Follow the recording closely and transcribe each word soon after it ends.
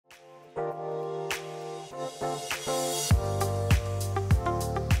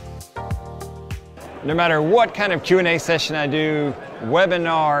No matter what kind of Q&A session I do,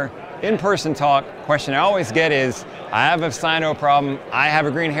 webinar, in-person talk, question I always get is, I have a cyano problem, I have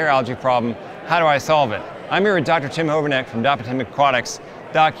a green hair algae problem, how do I solve it? I'm here with Dr. Tim Hovanec from Dr. Tim Aquatics.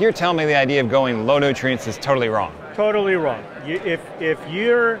 Doc, you're telling me the idea of going low nutrients is totally wrong. Totally wrong. If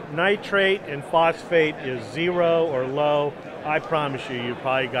your nitrate and phosphate is 0 or low, I promise you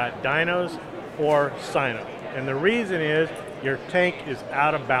probably got dinos or cyano. And the reason is your tank is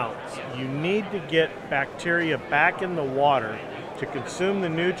out of balance. You need to get bacteria back in the water to consume the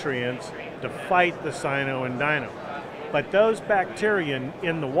nutrients to fight the cyano and dino. But those bacteria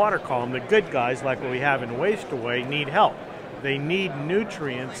in the water column, the good guys like what we have in waste away, need help. They need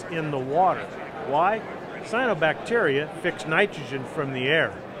nutrients in the water. Why? Cyanobacteria fix nitrogen from the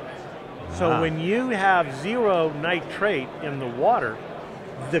air. So when you have 0 nitrate in the water,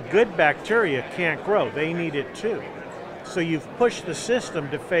 the good bacteria can't grow. They need it too. So you've pushed the system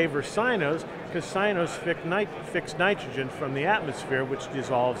to favor cyanos because cyanos fix nitrogen from the atmosphere, which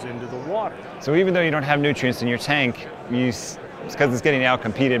dissolves into the water. So even though you don't have nutrients in your tank, it's because it's getting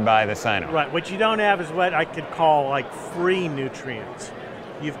out-competed by the cyano. Right. What you don't have is what I could call like free nutrients.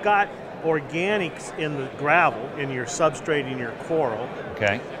 You've got organics in the gravel, in your substrate, in your coral.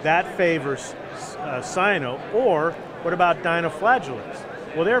 Okay. That favors cyano. Or what about dinoflagellates?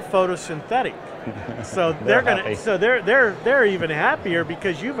 Well, they're photosynthetic. So they're even happier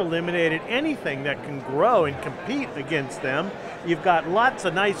because you've eliminated anything that can grow and compete against them. You've got lots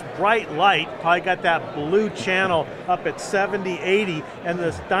of nice bright light, probably got that blue channel up at 70, 80, and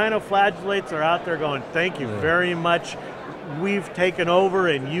the dinoflagellates are out there going, thank you very much. We've taken over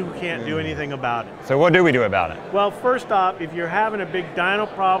and you can't do anything about it. So what do we do about it? Well, first off, if you're having a big dino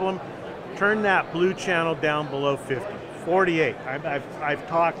problem, turn that blue channel down below 50, 48. I've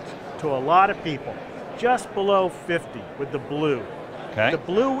talked to a lot of people, just below 50 with the blue. Okay. The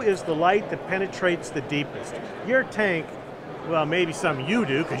blue is the light that penetrates the deepest. Your tank, well, maybe some of you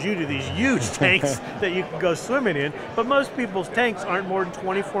do, because you do these huge tanks that you can go swimming in, but most people's tanks aren't more than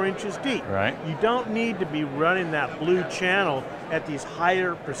 24 inches deep. Right. You don't need to be running that blue channel at these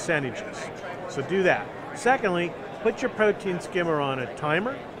higher percentages. So do that. Secondly, put your protein skimmer on a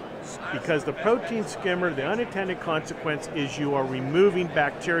timer, because the protein skimmer, the unintended consequence is you are removing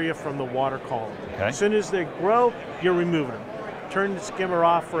bacteria from the water column. Okay. As soon as they grow, you're removing them. Turn the skimmer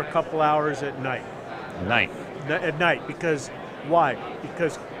off for a couple hours at night. At night, because why?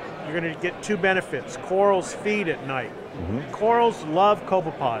 Because you're going to get two benefits. Corals feed at night. Corals love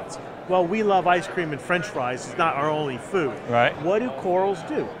copepods. Well, we love ice cream and French fries. It's not our only food. Right. What do corals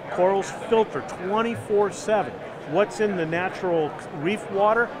do? Corals filter 24/7. What's in the natural reef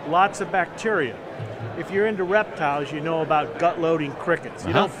water? Lots of bacteria. If you're into reptiles, you know about gut-loading crickets.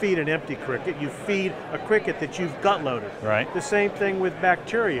 You don't feed an empty cricket, you feed a cricket that you've gut-loaded. Right. The same thing with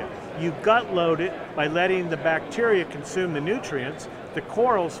bacteria. You gut-load it by letting the bacteria consume the nutrients. The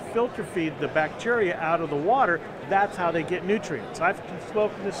corals filter feed the bacteria out of the water. That's how they get nutrients. I've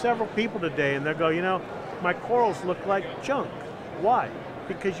spoken to several people today and they'll go, you know, my corals look like junk. Why?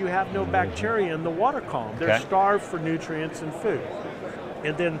 Because you have no bacteria in the water column. They're starved for nutrients and food.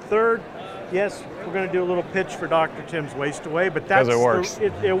 And then third, yes, we're going to do a little pitch for Dr. Tim's Waste Away, but that's it works.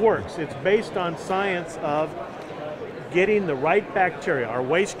 It works. It's based on science of getting the right bacteria. Our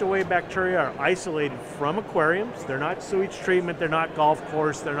Waste Away bacteria are isolated from aquariums. They're not sewage treatment, they're not golf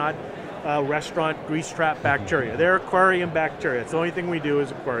course, they're not restaurant grease trap bacteria. They're aquarium bacteria. It's the only thing we do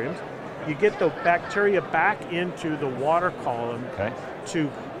is aquariums. You get the bacteria back into the water column to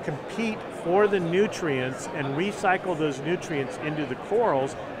compete for the nutrients and recycle those nutrients into the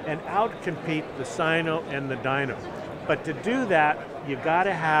corals and outcompete the cyano and the dino. But to do that, you got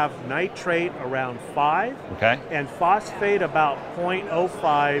to have nitrate around 5 and phosphate about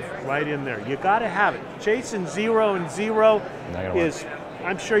 0.05 right in there. You got to have it. Chasing 0 and 0 is,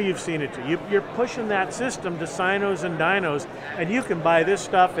 I'm sure you've seen it too. You're pushing that system to cyanos and dinos, and you can buy this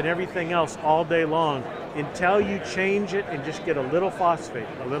stuff and everything else all day long. Until you change it and just get a little phosphate,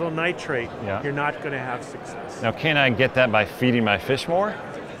 a little nitrate, you're not going to have success. Now, can I get that by feeding my fish more?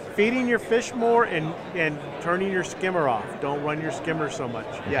 Feeding your fish more and turning your skimmer off. Don't run your skimmer so much.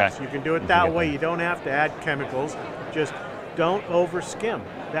 Yes, you can do it that way. You don't have to add chemicals. Just don't over skim.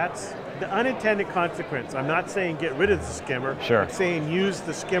 That's the unintended consequence. I'm not saying get rid of the skimmer. Sure. I'm saying use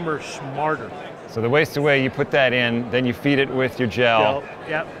the skimmer smarter. So the Waste Away, you put that in, then you feed it with your gel.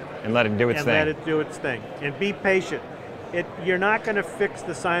 And let it do its thing. And let it do its thing. And be patient. You're not going to fix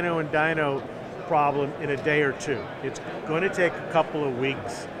the cyano and dino problem in a day or two. It's going to take a couple of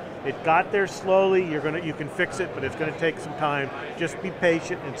weeks. It got there slowly. You can fix it, but it's going to take some time. Just be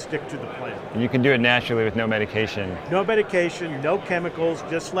patient and stick to the plan. You can do it naturally with no medication. No medication, no chemicals.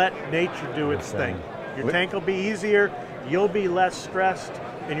 Just let nature do its thing. Your tank will be easier. You'll be less stressed,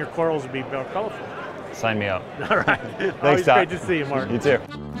 and your corals will be more colorful. Sign me up. All right. Thanks, Always Doc. great to see you, Mark. You too.